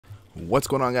What's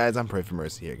going on, guys? I'm Pray for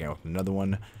Mercy here again with another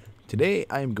one. Today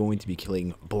I am going to be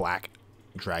killing black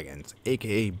dragons,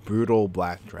 aka brutal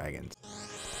black dragons.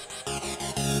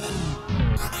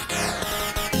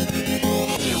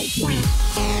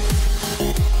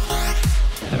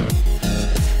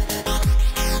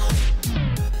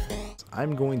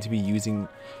 I'm going to be using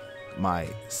my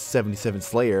 77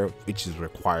 Slayer, which is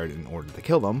required in order to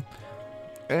kill them,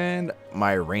 and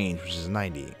my range, which is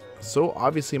 90. So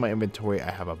obviously in my inventory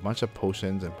I have a bunch of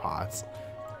potions and pots,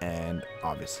 and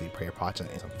obviously prayer pots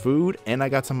and some food, and I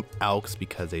got some alks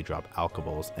because they drop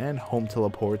alkables, and home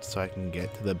teleports so I can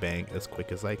get to the bank as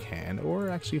quick as I can, or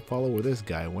actually follow where this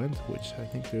guy went, which I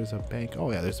think there's a bank.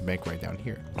 Oh yeah, there's a bank right down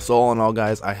here. So all in all,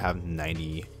 guys, I have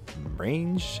 90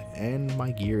 range, and my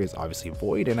gear is obviously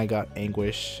void, and I got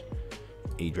anguish,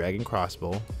 a dragon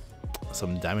crossbow,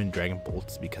 some diamond dragon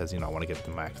bolts because, you know, I want to get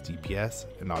the max DPS,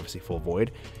 and obviously full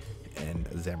void, and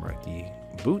Zamorakti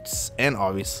boots, and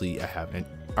obviously I have an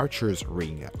archer's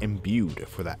ring imbued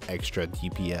for that extra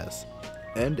DPS,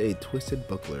 and a twisted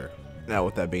buckler. Now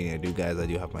with that being ado, guys, I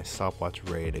do have my stopwatch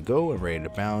ready to go and ready to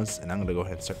bounce, and I'm gonna go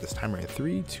ahead and start this timer in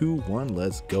 3, 2, 1,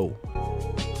 let's go.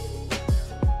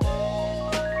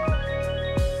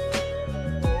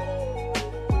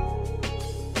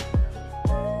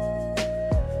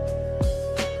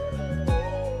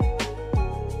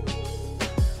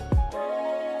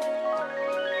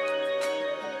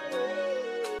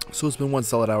 So it's been one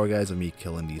solid hour, guys, of me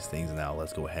killing these things. Now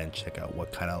let's go ahead and check out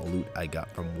what kind of loot I got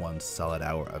from one solid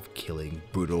hour of killing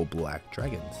brutal black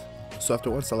dragons. So after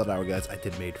one solid hour, guys, I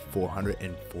did made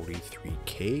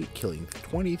 443k killing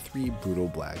 23 brutal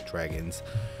black dragons.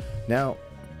 Now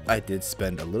I did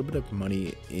spend a little bit of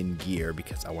money in gear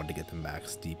because I wanted to get the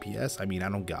max DPS. I mean, I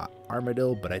don't got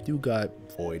Armadillo, but I do got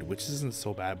Void, which isn't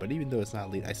so bad, but even though it's not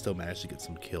elite, I still managed to get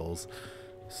some kills.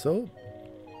 So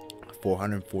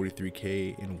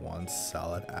 443k in one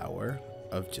solid hour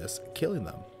of just killing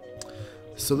them.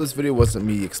 So this video wasn't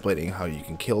me explaining how you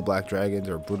can kill black dragons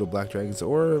or brutal black dragons,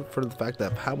 or for the fact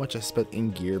of how much I spent in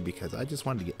gear, because I just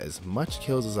wanted to get as much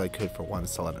kills as I could for one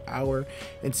solid hour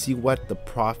and see what the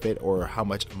profit or how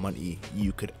much money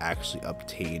you could actually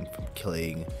obtain from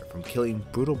killing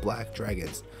brutal black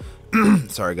dragons.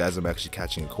 Sorry guys, I'm actually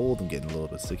catching a cold and getting a little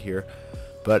bit sick here,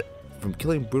 but from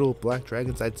killing brutal black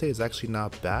dragons, I'd say it's actually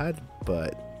not bad,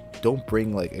 but don't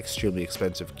bring like extremely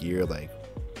expensive gear like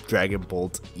Dragon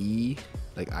Bolt E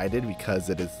like I did, because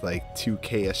it is like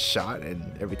 2k a shot,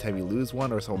 and every time you lose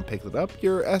one or someone picks it up,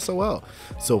 you're SOL.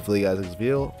 So hopefully you guys like this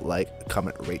video, like,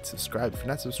 comment, rate, subscribe if you're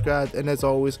not subscribed, and as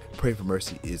always, Pray for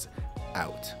Mercy is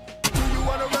out.